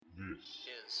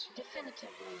is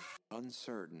definitively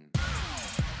uncertain.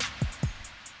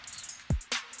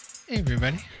 Hey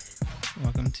everybody,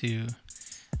 welcome to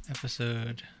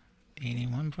episode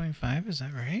 81.5, is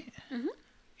that right? Mm-hmm.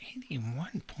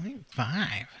 81.5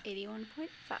 81.5.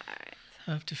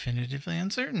 of Definitively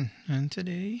Uncertain. And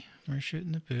today we're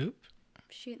shooting the poop.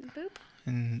 Shooting the poop.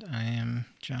 And I am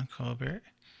John Colbert.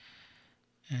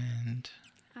 And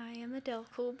I am Adele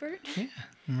Colbert. yeah,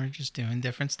 and we're just doing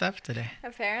different stuff today.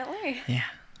 Apparently. Yeah,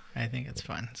 I think it's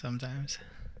fun sometimes.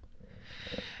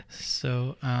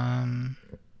 So,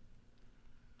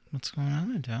 what's going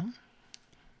on, Adele?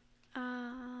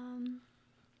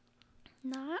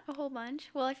 Not a whole bunch.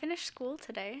 Well, I finished school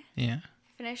today. Yeah.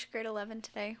 I finished grade 11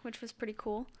 today, which was pretty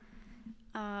cool.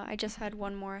 I just had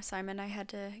one more assignment I had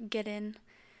to get in,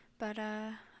 but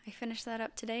I finished that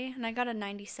up today, and I got a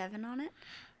 97 on it.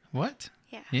 What?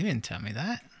 Yeah. You didn't tell me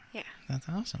that. Yeah. That's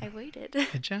awesome. I waited.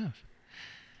 Good job.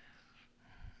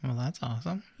 Well, that's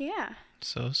awesome. Yeah.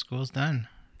 So school's done.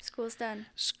 School's done.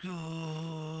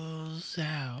 School's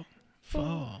out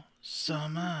for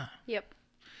summer. Yep.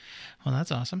 Well,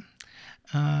 that's awesome.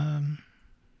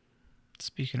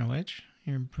 Speaking of which,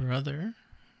 your brother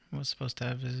was supposed to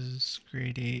have his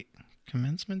grade 8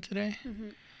 commencement today,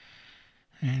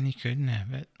 and he couldn't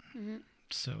have it.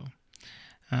 So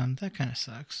that kind of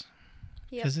sucks.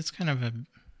 Yep. Because it's kind of a,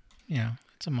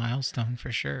 it's a milestone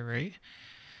for sure, right?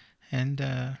 And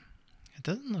it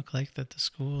doesn't look like that the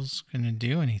school's going to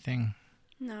do anything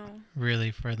No.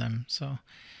 really for them. So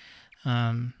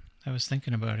I was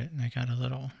thinking about it, and I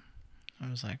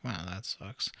was like, wow, that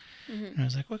sucks. And I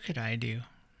was like, what could I do?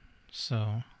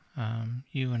 So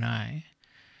you and I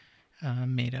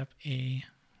made up a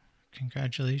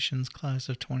congratulations class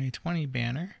of 2020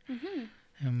 banner,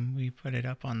 and we put it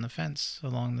up on the fence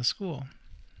along the school.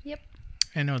 Yep.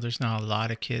 I know there's not a lot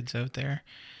of kids out there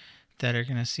that are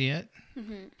going to see it,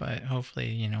 but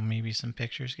hopefully, maybe some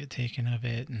pictures get taken of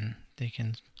it and they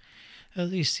can at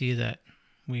least see that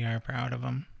we are proud of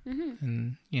them.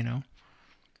 And,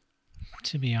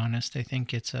 to be honest, I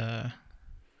think it's not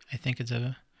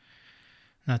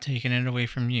taking it away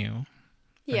from you,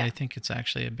 but Yeah. I think it's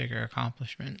actually a bigger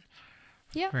accomplishment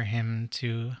Yep. for him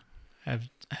to have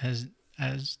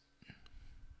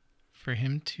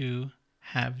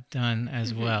done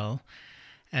as well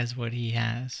as what he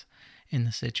has in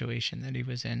the situation that he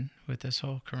was in with this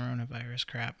whole coronavirus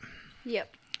crap.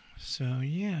 Yep. So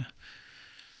yeah.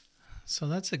 So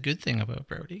that's a good thing about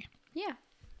Brody. Yeah.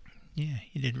 Yeah,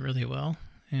 he did really well,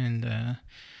 and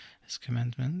his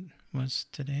commencement was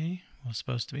today. Was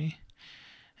supposed to be,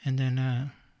 and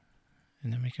then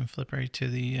we can flip right to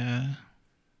the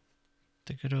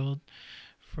good old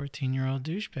 14-year-old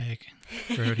douchebag,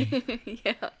 Brody.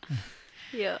 Yeah.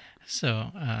 Yeah.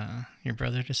 So your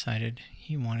brother decided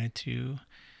he wanted to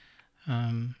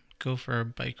go for a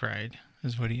bike ride,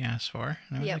 is what he asked for,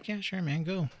 and I was like, yeah, sure, man,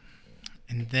 go.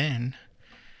 And then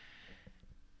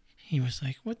he was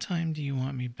like, what time do you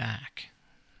want me back?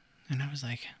 And I was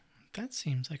like, that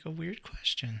seems like a weird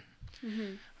question.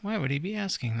 Why would he be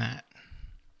asking that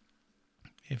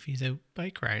if he's out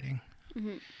bike riding?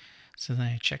 So then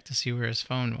I checked to see where his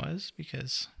phone was,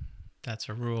 because that's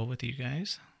a rule with you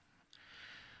guys,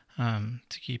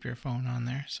 to keep your phone on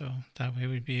there. So that way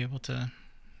we'd be able to,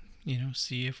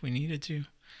 see if we needed to.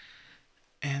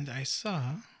 And I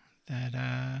saw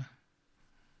that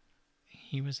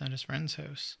he was at his friend's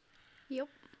house. Yep.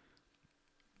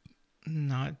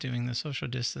 Not doing the social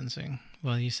distancing.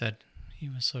 Well, he said he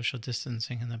was social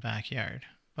distancing in the backyard,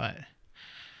 but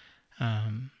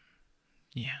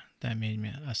yeah, that made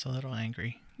us a little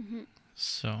angry.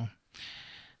 So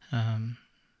yeah,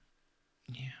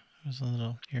 I was a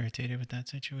little irritated with that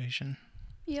situation.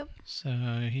 Yep. So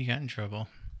he got in trouble,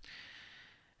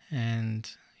 and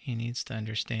he needs to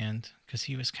understand, because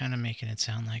he was kind of making it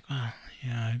sound like, well,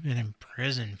 I've been in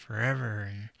prison forever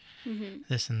and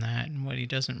this and that. And what he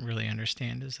doesn't really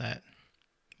understand is that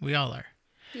we all are.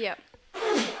 Yep.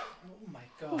 Oh my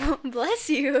God. Bless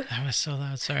you. That was so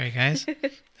loud. Sorry, guys.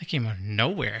 That came out of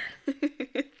nowhere.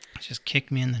 It just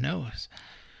kicked me in the nose.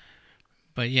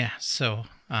 But yeah, so,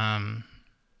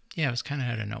 it was kind of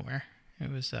out of nowhere.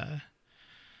 It was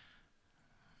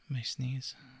my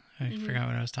sneeze. I forgot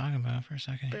what I was talking about for a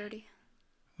second. Birdie.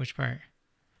 Which part?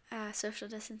 Social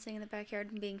distancing in the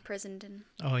backyard and being prisoned and...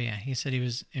 Oh, yeah. He said he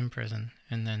was in prison.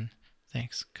 And then,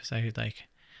 thanks, because I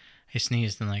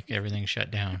sneezed and, everything shut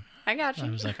down. I got you. I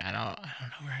was like, I don't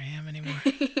know where I am anymore.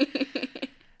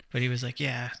 But he was like,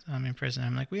 yeah, I'm in prison.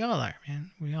 I'm like, we all are,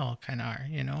 man. We all kind of are,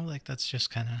 that's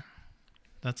just kind of,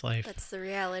 that's life. That's the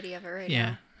reality of it right now.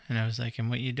 Yeah. And I was like, and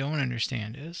what you don't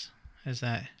understand is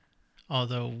that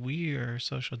although we are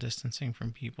social distancing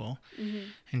from people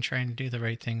and trying to do the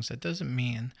right things, that doesn't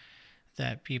mean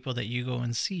that people that you go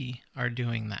and see are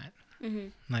doing that.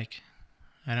 Like,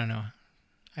 I don't know.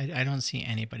 I don't see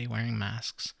anybody wearing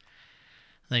masks.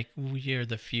 Like, we are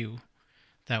the few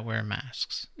that wear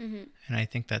masks. And I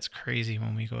think that's crazy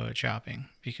when we go out shopping,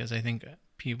 because I think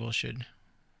people should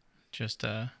just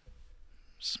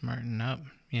smarten up,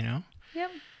 you know?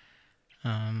 Yep.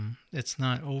 It's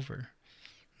not over.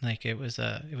 Like, it was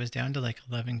down to like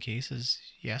 11 cases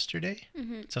yesterday.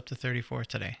 It's up to 34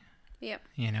 today. Yep.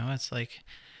 You know, it's like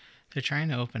they're trying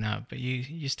to open up, but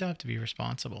you still have to be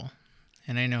responsible.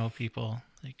 And I know people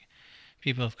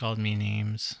have called me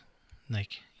names,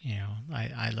 like, you know,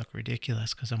 I look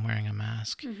ridiculous because I'm wearing a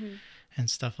mask and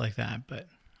stuff like that, but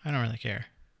I don't really care.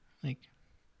 Like,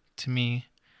 to me,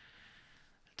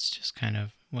 it's just kind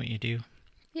of what you do.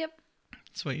 Yep.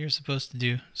 It's what you're supposed to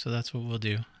do, so that's what we'll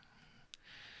do.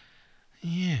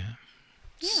 Yeah.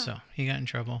 So he got in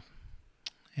trouble,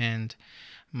 and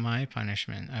my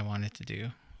punishment I wanted to do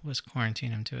was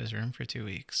quarantine him to his room for 2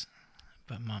 weeks,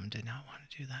 but Mom did not want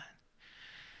to do that.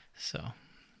 So,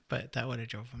 but that would have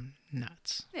drove him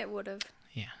nuts. It would have.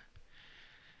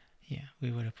 Yeah,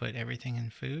 we would have put everything in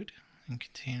food in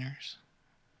containers,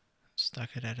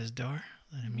 stuck it at his door,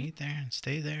 let him eat there and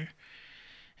stay there,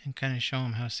 and kind of show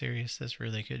him how serious this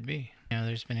really could be. You know,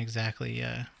 there's been exactly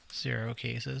 0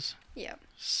 cases. Yeah.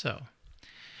 So,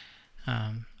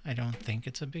 I don't think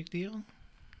it's a big deal,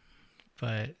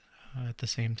 but at the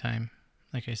same time,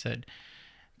 like I said,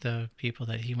 the people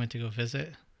that he went to go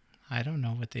visit, I don't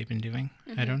know what they've been doing.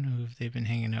 I don't know who they've been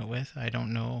hanging out with. I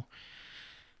don't know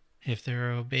if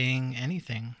they're obeying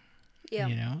anything. Yeah.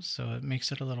 You know, so it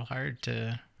makes it a little hard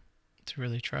to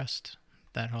really trust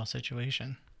that whole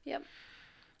situation. Yep.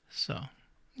 So,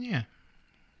 yeah.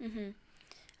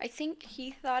 I think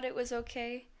he thought it was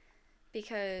okay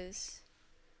because,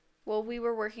 well, we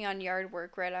were working on yard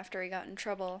work right after he got in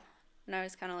trouble, and I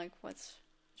was kind of like, what's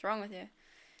wrong with you?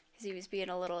 Because he was being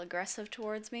a little aggressive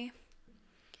towards me.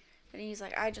 And he's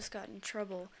like, I just got in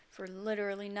trouble for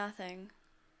literally nothing.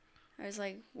 I was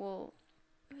like, well,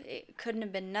 it couldn't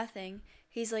have been nothing.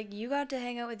 He's like, you got to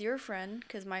hang out with your friend,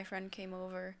 because my friend came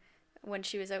over when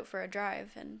she was out for a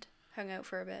drive and hung out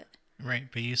for a bit. Right,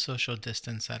 but you social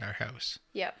distance at our house.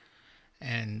 Yep.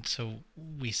 And so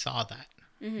we saw that.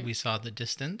 We saw the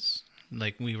distance.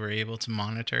 Like, we were able to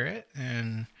monitor it,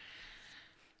 and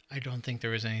I don't think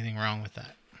there was anything wrong with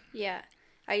that. Yeah.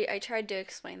 I tried to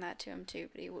explain that to him too,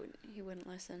 but he wouldn't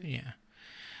listen. Yeah.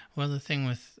 Well, the thing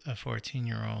with a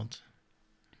 14-year-old,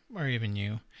 or even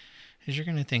you, is you're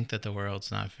going to think that the world's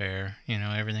not fair. You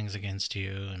know, everything's against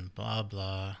you and blah,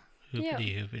 blah,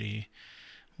 hoopity,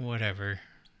 whatever.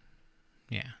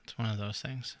 Yeah, it's one of those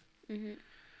things.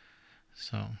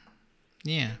 So,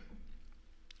 yeah.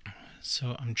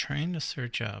 So I'm trying to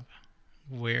search up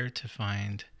where to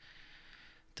find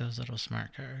those little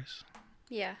smart cars.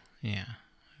 Yeah. Yeah.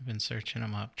 I've been searching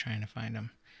them up, trying to find them.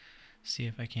 See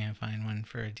if I can't find one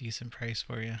for a decent price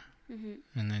for you.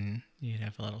 And then you'd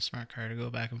have a little smart car to go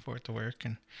back and forth to work.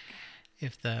 And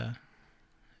if the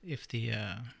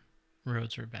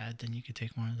roads were bad, then you could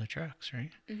take one of the trucks,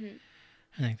 right?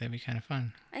 I think that'd be kind of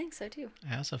fun. I think so too.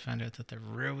 I also found out that they're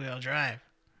rear-wheel drive.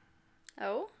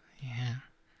 Oh? Yeah.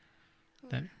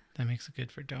 That makes it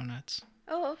good for donuts.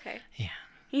 Oh, okay. Yeah.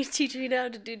 You teach me how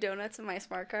to do donuts in my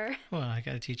smart car? Well, I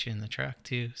got to teach you in the truck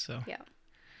too, so. Yeah.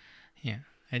 Yeah.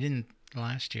 I didn't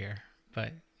last year,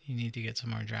 but you need to get some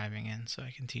more driving in so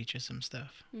I can teach you some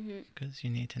stuff. Because you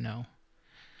need to know.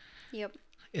 Yep.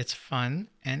 It's fun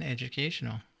and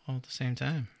educational all at the same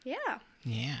time. Yeah.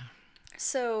 Yeah.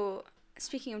 So,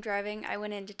 speaking of driving, I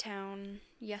went into town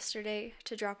yesterday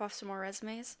to drop off some more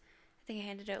resumes. I think I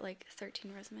handed out like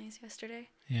 13 resumes yesterday.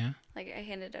 Yeah. Like, I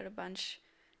handed out a bunch.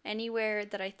 Anywhere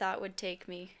that I thought would take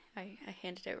me, I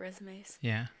handed out resumes.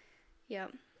 Yeah.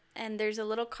 Yep. And there's a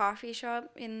little coffee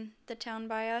shop in the town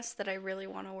by us that I really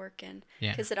want to work in.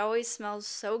 Yeah. Because it always smells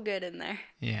so good in there.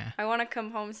 Yeah. I want to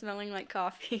come home smelling like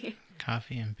coffee.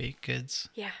 Coffee and baked goods.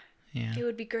 Yeah. Yeah. It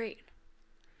would be great.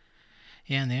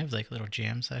 Yeah, and they have like little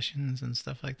jam sessions and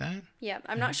stuff like that. Yeah.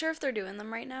 I'm not sure if they're doing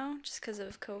them right now just because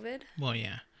of COVID. Well,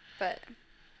 yeah. But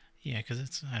yeah, because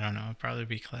it's, I don't know, it'd probably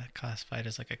be classified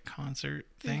as like a concert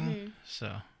thing.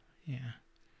 So, yeah.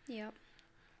 Yep.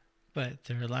 But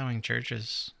they're allowing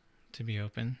churches to be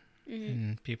open.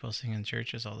 And people sing in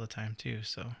churches all the time too.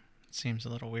 So it seems a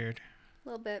little weird. A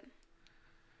little bit.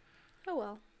 Oh,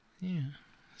 well. Yeah.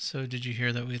 So did you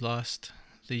hear that we lost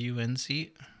the UN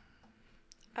seat?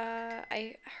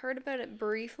 I heard about it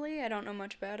briefly. I don't know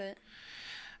much about it.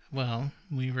 Well,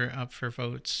 we were up for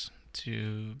votes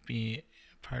to be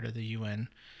part of the UN,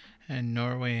 and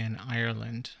Norway and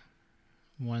Ireland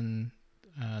won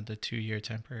the 2-year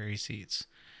temporary seats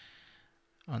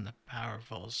on the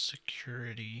powerful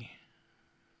security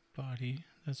body.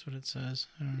 That's what it says.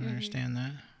 I don't understand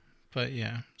that. But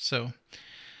yeah, so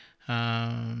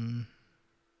where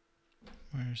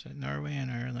is it? Norway and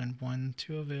Ireland won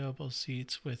 2 available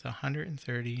seats with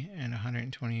 130 and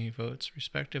 120 votes,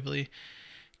 respectively.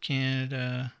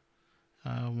 Canada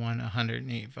won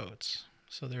 108 votes,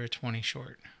 so they were 20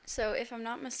 short. So, if I'm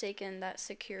not mistaken, that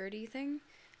security thing,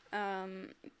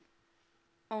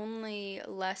 only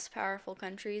less powerful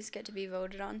countries get to be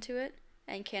voted onto it,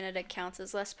 and Canada counts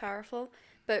as less powerful,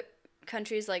 but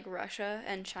countries like Russia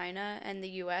and China and the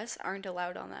US aren't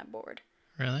allowed on that board.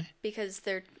 Really? Because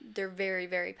they're very,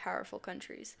 very powerful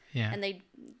countries. Yeah. And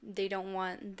they don't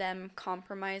want them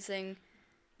compromising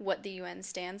what the UN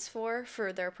stands for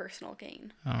their personal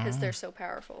gain, because they're so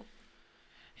powerful.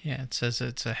 Yeah, it says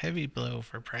it's a heavy blow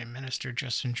for Prime Minister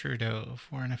Justin Trudeau,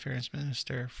 Foreign Affairs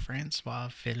Minister Francois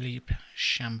Philippe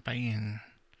Champagne.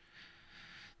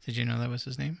 Did you know that was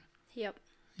his name? Yep.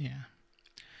 Yeah.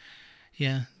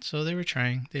 Yeah, so they were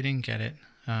trying. They didn't get it.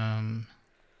 You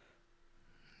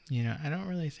know, I don't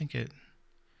really think it.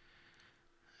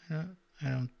 I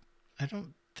don't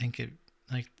think it.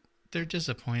 Like, they're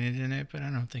disappointed in it, but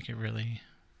I don't think it really.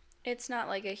 It's not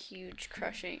like a huge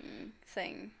crushing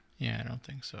thing. Yeah, I don't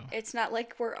think so. It's not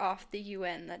like we're off the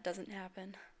UN. That doesn't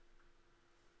happen.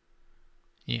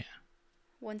 Yeah.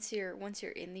 Once you're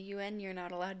in the UN, you're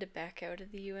not allowed to back out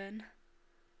of the UN.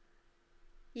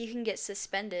 You can get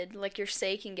suspended, like your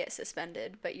say can get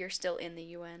suspended, but you're still in the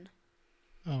UN.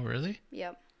 Oh, really?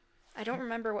 Yep. I don't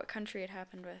remember what country it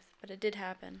happened with, but it did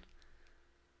happen.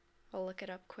 I'll look it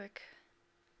up quick.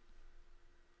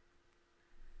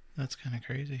 That's kind of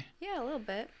crazy. Yeah, a little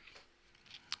bit.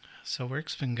 So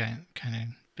work's been kind of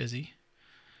busy.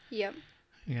 Yep.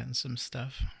 We gotten some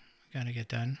stuff got to get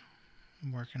done.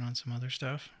 I'm working on some other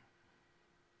stuff.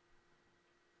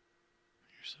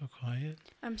 You're so quiet.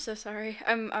 I'm so sorry.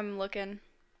 I'm looking.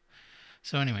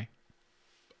 So anyway,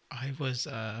 I was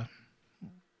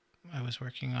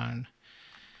working on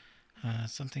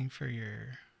something for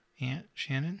your aunt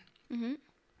Shannon. Mhm.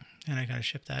 And I got to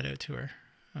ship that out to her.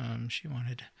 She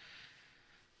wanted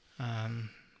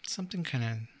something kind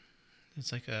of.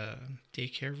 It's like a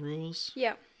daycare rules.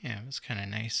 Yeah. Yeah, it was kind of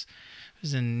nice. It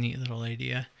was a neat little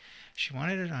idea. She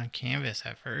wanted it on canvas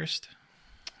at first,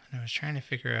 and I was trying to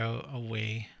figure out a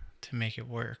way to make it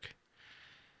work.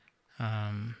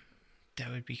 That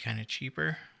would be kind of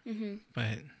cheaper,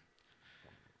 but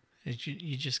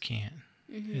you just can't.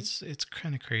 It's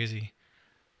kind of crazy.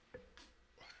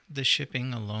 The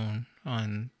shipping alone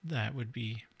on that would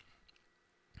be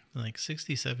like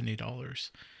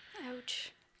 $60-$70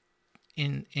 Ouch.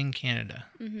 in Canada.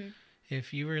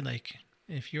 If you were in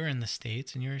the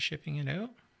States and you were shipping it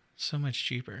out, so much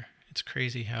cheaper. It's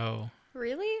crazy how.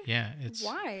 Really? Yeah, it's.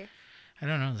 Why? I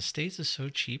don't know. The States is so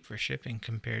cheap for shipping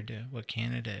compared to what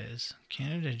Canada is.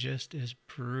 Canada just is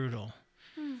brutal.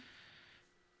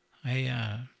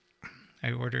 I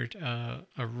ordered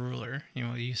a ruler.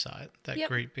 You saw it. That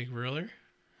great big ruler.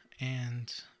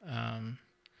 And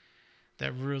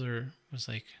that ruler was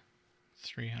like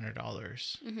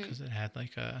 $300 because it had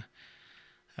like a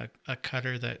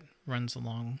cutter that runs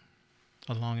along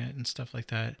it and stuff like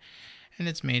that. And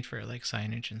it's made for like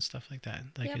signage and stuff like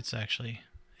that. Like it's actually,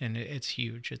 and it's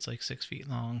huge. It's like 6 feet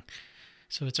long.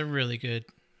 So it's a good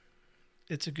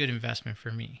investment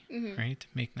for me, right? To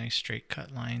make nice straight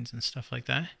cut lines and stuff like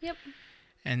that. Yep.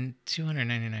 And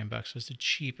 $299 was the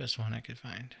cheapest one I could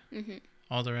find.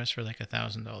 All the rest were like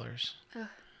 $1,000.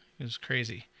 It was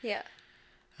crazy. Yeah.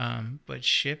 But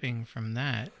shipping from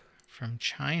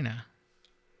China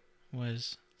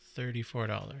was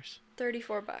 $34.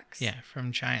 $34. Yeah,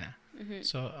 from China.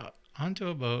 So onto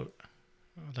a boat,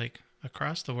 like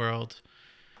across the world,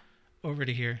 over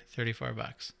to here,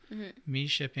 $34. Me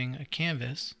shipping a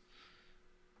canvas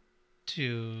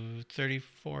to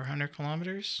 3,400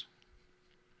 kilometers,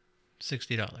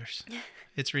 $60.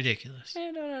 It's ridiculous.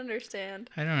 I don't understand.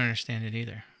 I don't understand it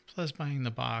either. Plus buying the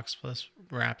box, plus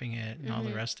wrapping it and all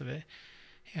the rest of it.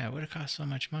 Yeah, it would have cost so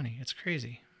much money. It's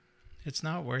crazy. It's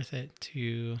not worth it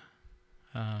to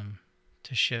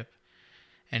ship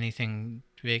anything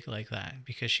big like that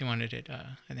because she wanted it,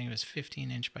 I think it was 15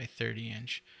 inch by 30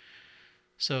 inch.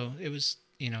 So it was,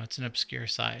 it's an obscure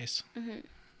size.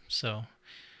 So,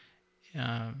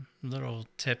 little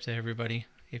tip to everybody.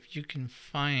 If you can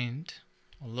find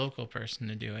a local person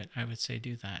to do it, I would say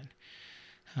do that.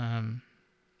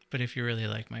 But if you really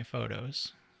like my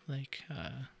photos, like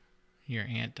your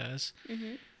aunt does,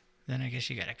 then I guess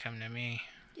you got to come to me.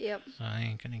 Yep. So I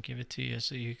ain't gonna give it to you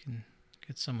so you can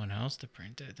get someone else to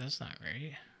print it. That's not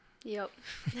right. Yep.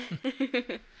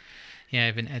 Yeah,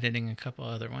 I've been editing a couple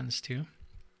other ones too.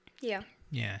 Yeah.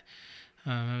 Yeah.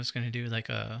 I was gonna do like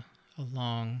a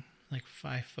long, like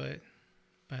 5 foot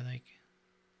by like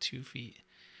 2 feet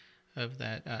of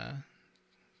that.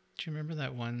 Do you remember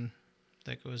that one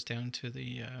that goes down to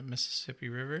the Mississippi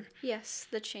River? Yes,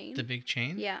 the chain. The big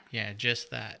chain? Yeah. Yeah,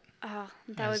 just that. Oh,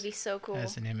 that would be so cool.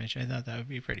 As an image. I thought that would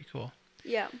be pretty cool.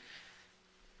 Yeah.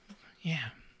 Yeah.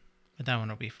 But that one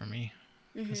will be for me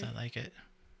because I like it.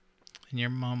 And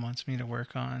your mom wants me to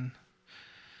work on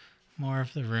more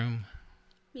of the room.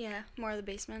 Yeah, more of the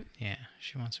basement. Yeah,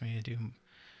 she wants me to do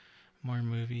more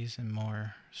movies and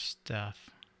more stuff.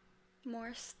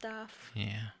 More stuff.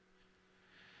 Yeah.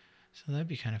 So that'd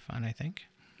be kind of fun, I think.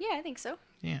 Yeah, I think so.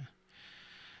 Yeah.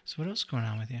 So what else is going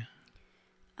on with you?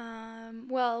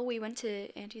 Well, we went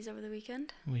to Auntie's over the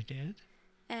weekend. We did.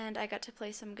 And I got to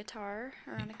play some guitar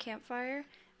around a campfire.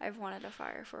 I've wanted a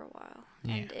fire for a while.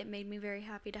 Yeah. And it made me very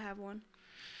happy to have one.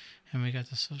 And we got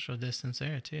the social distance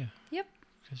there too. Yep.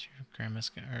 Because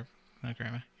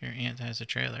your aunt has a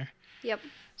trailer. Yep.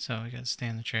 So we got to stay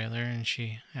in the trailer, and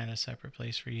she had a separate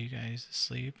place for you guys to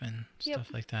sleep and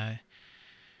stuff like that.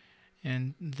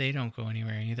 And they don't go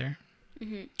anywhere either.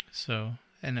 Mm-hmm. So,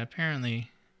 and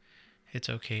apparently it's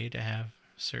okay to have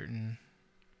certain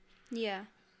Yeah.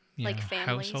 you Like know,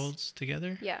 families. households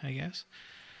together, Yeah. I guess.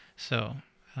 So,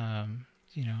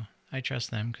 you know, I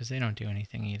trust them because they don't do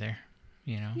anything either.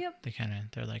 You know, Yep.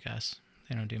 they're like us.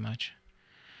 They don't do much.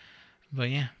 But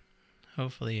yeah,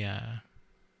 hopefully,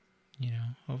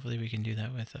 hopefully we can do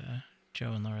that with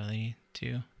Joe and Laura Lee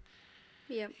too.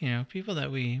 Yep. You know, people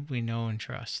that we know and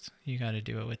trust. You got to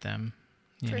do it with them.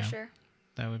 You For know, sure.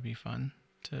 that would be fun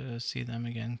to see them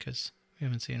again because we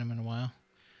haven't seen them in a while.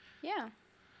 Yeah.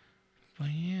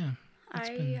 But yeah,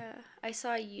 I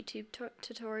saw a YouTube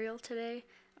tutorial today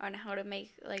on how to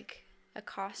make like a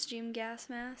costume gas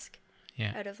mask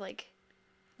yeah. out of like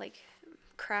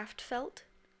craft felt,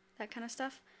 that kind of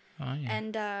stuff. Oh yeah.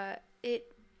 And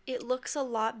it looks a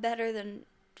lot better than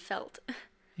felt.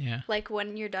 Yeah. Like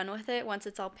when you're done with it, once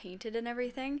it's all painted and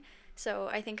everything. So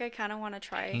I think I kind of want to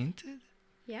try. Painted?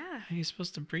 Yeah. How are you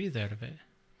supposed to breathe out of it?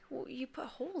 Well, you put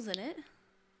holes in it.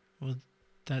 Well,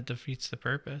 that defeats the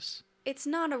purpose. It's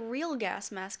not a real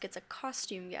gas mask. It's a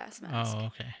costume gas mask. Oh,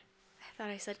 okay. I thought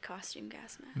I said costume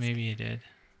gas mask. Maybe you did.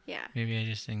 Yeah. Maybe I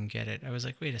just didn't get it. I was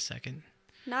like, wait a second.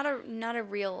 Not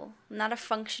a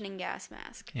functioning gas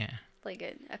mask. Yeah. Like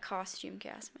a costume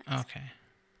gas mask. Okay.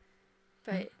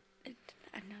 But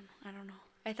I don't know.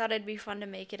 I thought it'd be fun to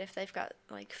make it if they've got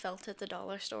like felt at the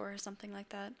dollar store or something like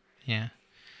that. Yeah.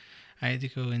 I had to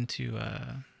go into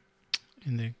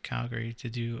Calgary to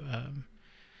do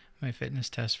my fitness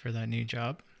test for that new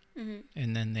job. Mm-hmm.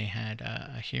 And then they had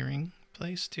a hearing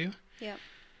place too. Yeah.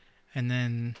 And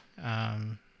then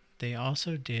they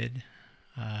also did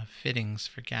fittings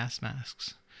for gas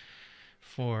masks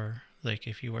for like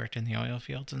if you worked in the oil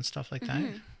fields and stuff like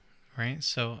that. Right?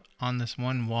 So on this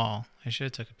one wall, I should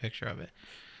have took a picture of it.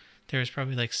 There was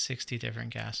probably like 60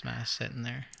 different gas masks sitting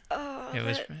there. Oh,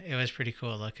 It was pretty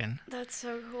cool looking. That's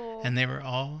so cool. And they were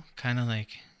all kind of like,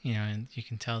 you know, and you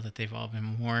can tell that they've all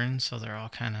been worn, so they're all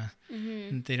kind of,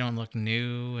 they don't look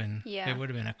new, and it would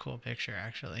have been a cool picture,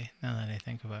 actually, now that I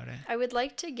think about it. I would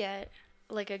like to get,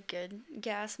 like, a good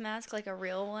gas mask, like a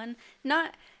real one.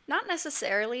 Not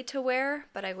necessarily to wear,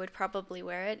 but I would probably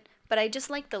wear it. But I just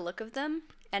like the look of them,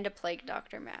 and a plague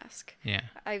doctor mask. Yeah.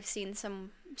 I've seen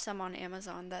some on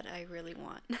Amazon that I really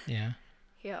want. Yeah.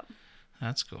 Yep.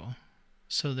 That's cool.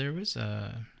 So there was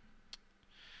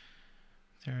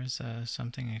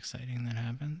something exciting that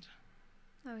happened.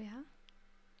 Oh, yeah?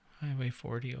 Highway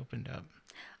 40 opened up.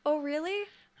 Oh, really?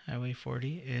 Highway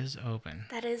 40 is open.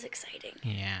 That is exciting.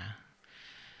 Yeah.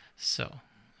 So,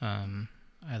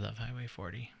 I love Highway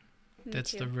 40. Me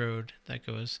That's too. the road that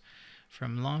goes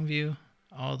from Longview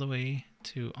all the way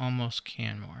to almost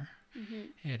Canmore.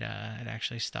 It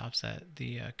actually stops at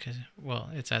the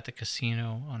it's at the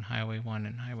casino on Highway 1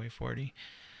 and Highway 40.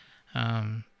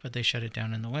 But they shut it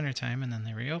down in the wintertime and then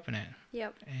they reopen it.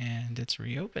 Yep. And it's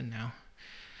reopened now.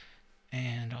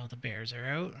 And all the bears are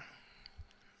out.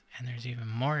 And there's even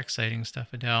more exciting stuff,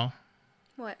 Adele.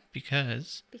 What?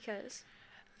 Because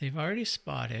they've already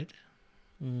spotted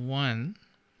one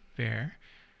bear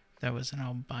that was an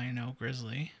albino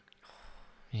grizzly.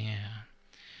 Yeah.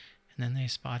 And then they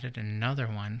spotted another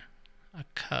one, a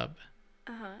cub.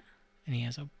 Uh-huh. And he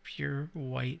has a pure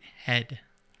white head.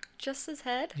 Just his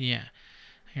head? Yeah.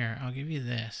 Here, I'll give you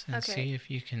this and Okay. see if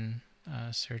you can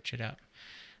search it up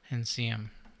and see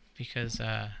him. Because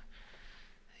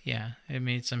Yeah, it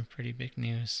made some pretty big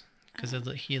news because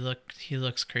he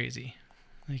looks crazy,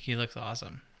 like he looks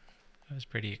awesome. I was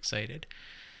pretty excited,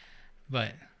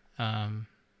 but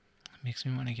it makes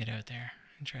me want to get out there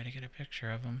and try to get a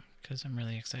picture of him because I'm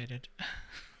really excited.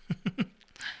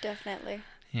 Definitely.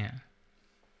 Yeah.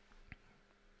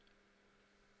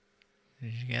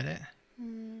 Did you get it?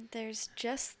 There's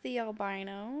just the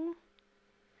albino.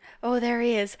 Oh, there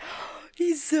he is.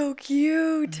 He's so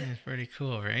cute. It's pretty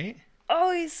cool, right?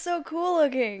 Oh, he's so cool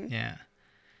looking. Yeah.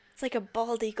 It's like a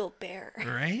bald eagle bear.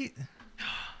 Right?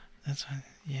 That's what.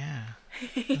 Yeah.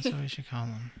 That's what we should call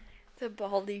him. The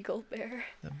bald eagle bear.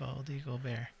 The bald eagle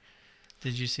bear.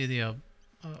 Did you see the?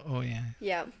 Oh yeah.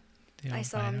 Yeah. The I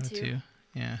saw him albino too.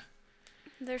 Yeah.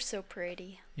 They're so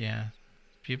pretty. Yeah.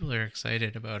 People are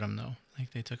excited about him though.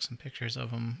 Like they took some pictures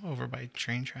of him over by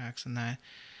train tracks and that.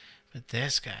 But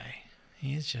this guy,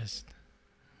 he's just.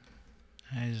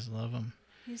 I just love him.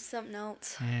 He's something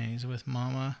else. Yeah, he's with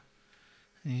Mama,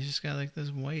 and he's just got like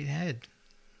this white head.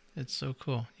 It's so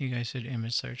cool. You guys should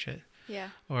image search it, Yeah.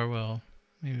 or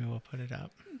maybe we'll put it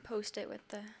up. Post it with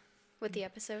the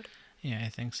episode. Yeah, I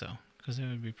think so, because it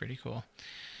would be pretty cool.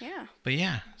 Yeah. But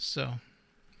yeah, so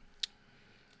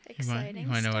Exciting. you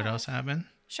want to know what stuff. else happened?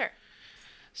 Sure.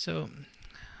 So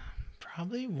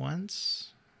probably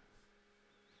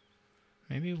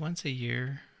maybe once a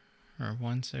year, or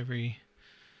once every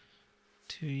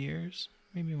 2 years,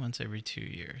 maybe once every 2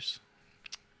 years.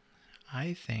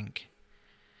 I think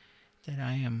that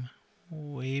I am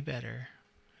way better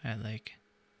at like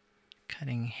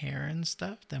cutting hair and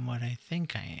stuff than what I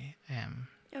think I am.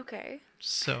 Okay.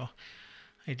 So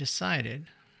I decided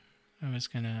I was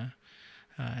gonna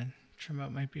trim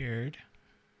out my beard,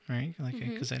 right? Like,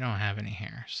 because I don't have any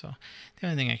hair, so the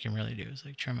only thing I can really do is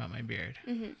like trim out my beard.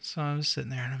 So I was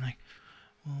sitting there and I'm like,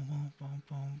 boom, boom, boom,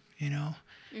 boom, you know,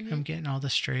 I'm getting all the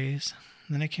strays.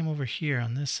 And then I came over here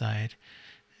on this side,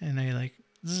 and I like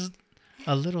zzz,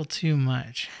 a little too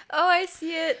much. Oh, I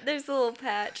see it. There's a little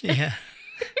patch. Yeah,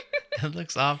 it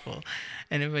looks awful.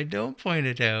 And if I don't point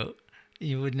it out,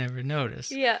 you would never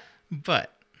notice. Yeah.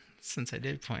 But since I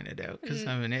did point it out, because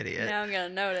I'm an idiot, Now I'm gonna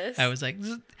notice. I was like,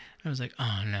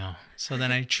 oh no. So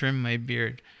then I trimmed my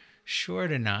beard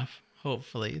short enough,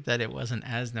 hopefully, that it wasn't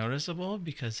as noticeable,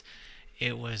 because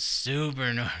it was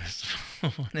super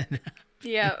noticeable when it happened.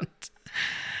 Yeah.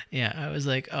 Yeah, I was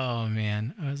like, oh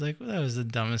man. I was like, well, that was the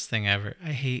dumbest thing ever.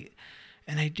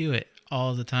 And I do it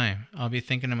all the time. I'll be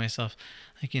thinking to myself,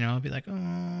 like, you know, I'll be like, oh,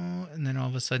 and then all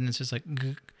of a sudden it's just like,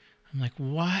 gk. I'm like,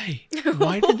 why?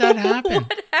 Why did that happen?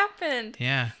 What happened?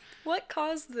 Yeah. What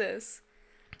caused this?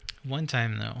 One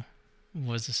time, though,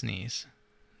 was a sneeze.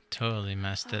 Totally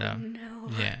messed it up. No.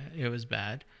 Yeah, it was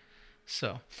bad.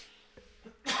 So,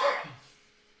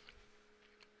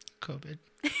 COVID.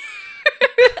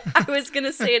 I was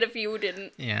gonna say it if you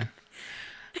didn't. Yeah.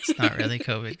 It's not really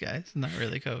COVID, guys. Not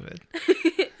really COVID.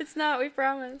 It's not, we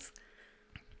promise.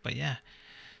 But yeah.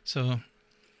 So,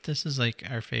 this is like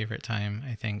our favorite time,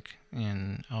 I think,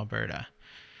 in Alberta.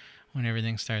 When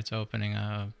everything starts opening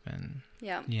up and,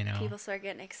 Yeah. you know. People start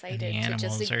getting excited the to just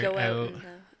animals like, are go out out.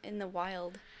 in the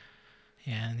wild.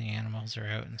 Yeah, and the animals are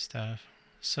out and stuff.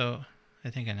 So, I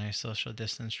think a nice social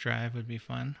distance drive would be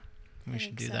fun. We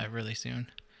should do that really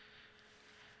soon.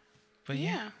 But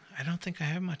yeah, I don't think I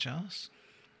have much else.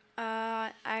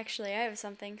 Actually, I have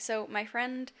something. So my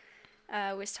friend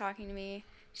was talking to me.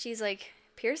 She's like,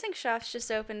 piercing shops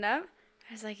just opened up.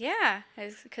 I was like, yeah,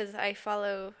 because I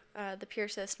follow the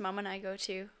piercist Mom and I go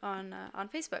to on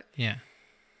Facebook. Yeah.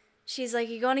 She's like,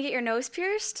 you going to get your nose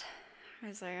pierced? I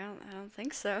was like, I don't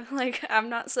think so. Like, I'm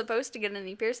not supposed to get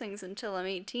any piercings until I'm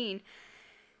 18.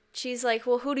 She's like,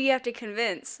 well, who do you have to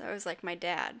convince? I was like, my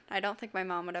dad. I don't think my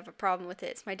mom would have a problem with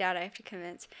it. It's my dad I have to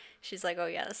convince. She's like, oh,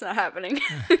 yeah, that's not happening.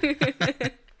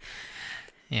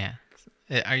 Yeah.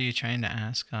 Are you trying to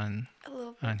ask on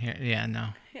here? Yeah, no.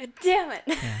 Damn it.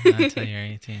 Yeah, not until you're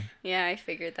 18. Yeah, I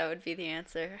figured that would be the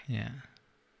answer. Yeah.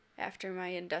 After my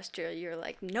industrial, you're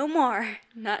like, no more.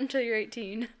 Not until you're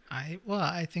 18.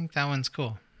 I think that one's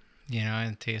cool. You know,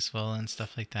 and tasteful and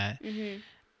stuff like that.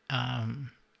 Mm-hmm.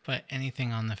 But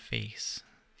anything on the face,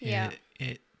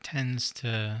 it tends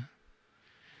to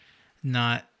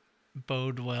not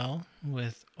bode well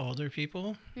with older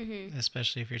people,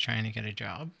 especially if you're trying to get a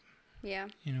job. Yeah.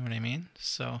 You know what I mean?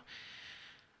 So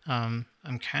I'm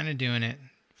kind of doing it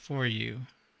for you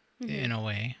in a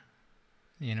way.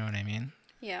 You know what I mean?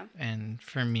 Yeah. And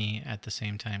for me, at the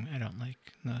same time, I don't like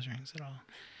nose rings at all.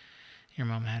 Your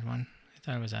mom had one. I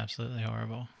thought it was absolutely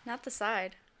horrible. Not the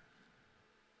side.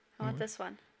 I want this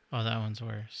one. Oh, that one's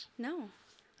worse. No.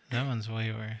 That one's way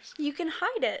worse. You can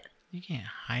hide it. You can't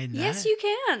hide that. Yes, you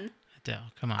can. I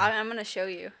Adele, come on. I'm going to show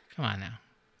you. Come on now.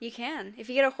 You can. If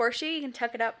you get a horseshoe, you can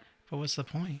tuck it up. But what's the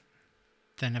point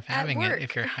then of having it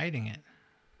if you're hiding it?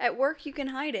 At work, you can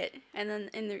hide it. And then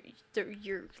in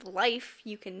your life,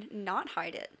 you can not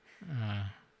hide it.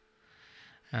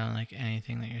 I don't like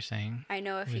anything that you're saying. I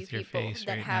know a few people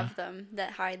that have them,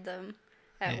 that hide them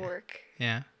at work.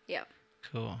 Yeah? Yep.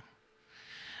 Cool.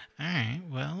 All right.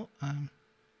 Well,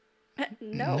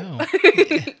 No.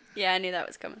 Yeah, I knew that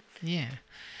was coming. Yeah.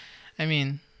 I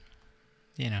mean,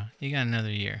 you got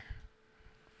another year.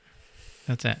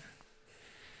 That's it.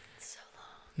 It's so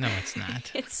long. No, it's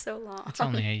not. It's so long. It's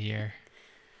only a year.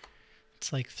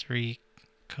 It's like 3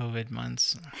 COVID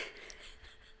months.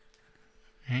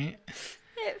 Right?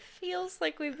 It feels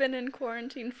like we've been in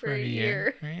quarantine for a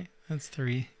year. Right? That's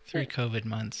three COVID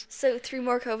months. So 3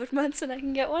 more COVID months and I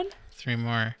can get one? 3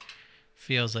 more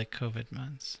feels like COVID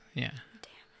months. Yeah.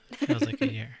 Damn it. Feels like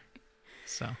a year.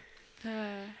 So.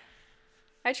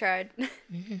 I tried.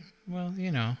 Yeah, well,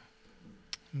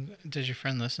 does your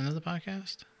friend listen to the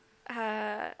podcast?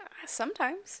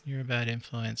 Sometimes. You're a bad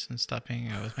influence and stop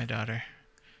hanging out with my daughter.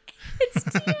 It's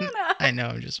Tiana. I know,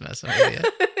 I'm just messing with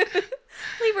you.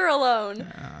 Leave her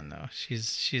alone. Oh, no.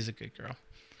 She's a good girl.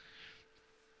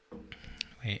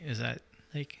 Wait, is that,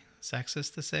 like,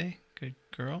 sexist to say? Good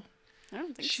girl? I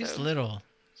don't think so. She's little.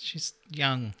 She's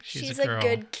young. She's a girl. A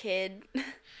good kid.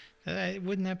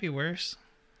 Wouldn't that be worse?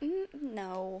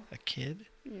 No. A kid?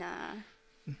 Nah.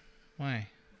 Why?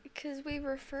 Because we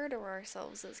refer to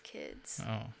ourselves as kids.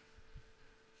 Oh.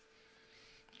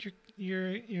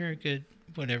 You're a good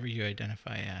whatever you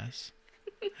identify as.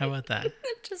 How about that?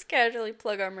 Just casually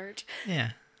plug our merch.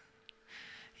 Yeah.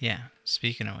 Yeah.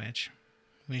 Speaking of which,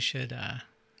 we should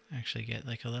actually get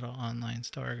like a little online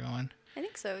store going. I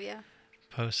think so, yeah.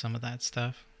 Post some of that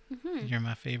stuff. Mm-hmm. You're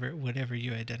my favorite, whatever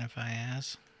you identify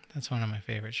as. That's one of my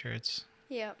favorite shirts.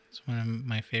 Yeah. It's one of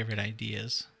my favorite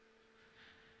ideas.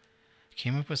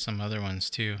 Came up with some other ones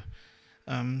too.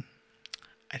 I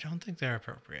don't think they're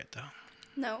appropriate though.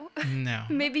 No. No.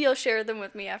 Maybe you'll share them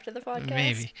with me after the podcast.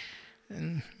 Maybe.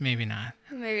 Maybe not.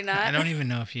 Maybe not. I don't even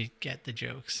know if you get the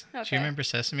jokes. Okay. Do you remember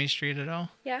Sesame Street at all?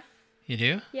 Yeah. You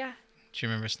do? Yeah. Do you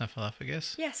remember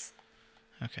Snuffleupagus? Yes.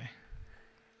 Okay.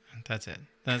 That's it.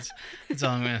 That's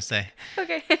all I'm going to say.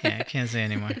 Okay. Yeah, I can't say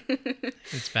anymore.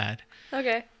 It's bad.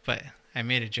 Okay. But I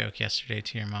made a joke yesterday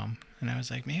to your mom, and I was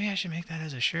like, maybe I should make that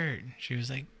as a shirt. She was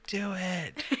like, do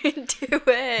it. Do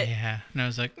it. Yeah. And I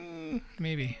was like,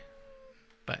 maybe.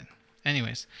 But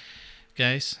anyways,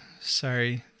 guys,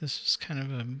 sorry. This was kind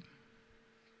of a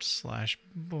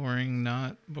 / boring,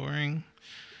 not boring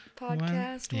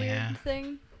podcast weird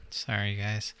thing. Sorry,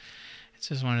 guys. It's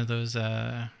just one of those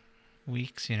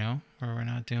weeks, where we're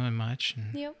not doing much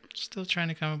and still trying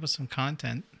to come up with some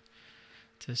content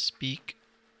to speak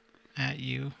at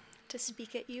you. To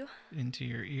speak at you. Into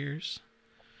your ears.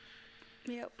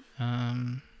 Yep.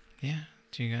 Yeah.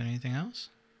 Do you got anything else?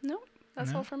 No,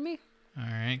 that's all from me. All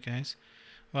right, guys.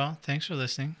 Well, thanks for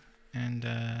listening. And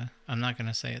I'm not going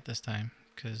to say it this time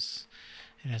because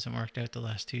it hasn't worked out the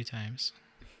last 2 times.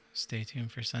 Stay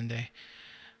tuned for Sunday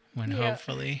when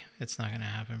hopefully it's not going to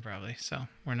happen probably. So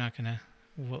we're not going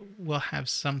to, we'll have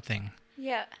something.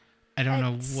 Yeah. I don't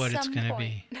know what it's going to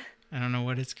be. I don't know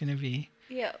what it's going to be.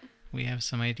 Yeah. We have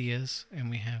some ideas and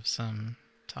we have some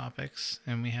topics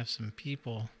and we have some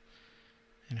people.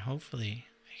 And hopefully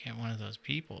I get one of those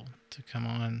people to come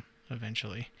on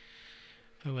eventually.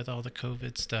 But with all the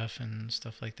COVID stuff and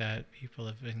stuff like that, people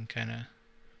have been kind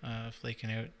of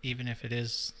flaking out, even if it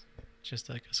is just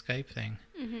like a Skype thing.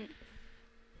 Mm-hmm.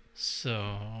 So,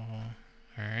 all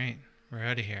right, we're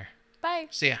out of here. Bye.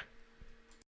 See ya.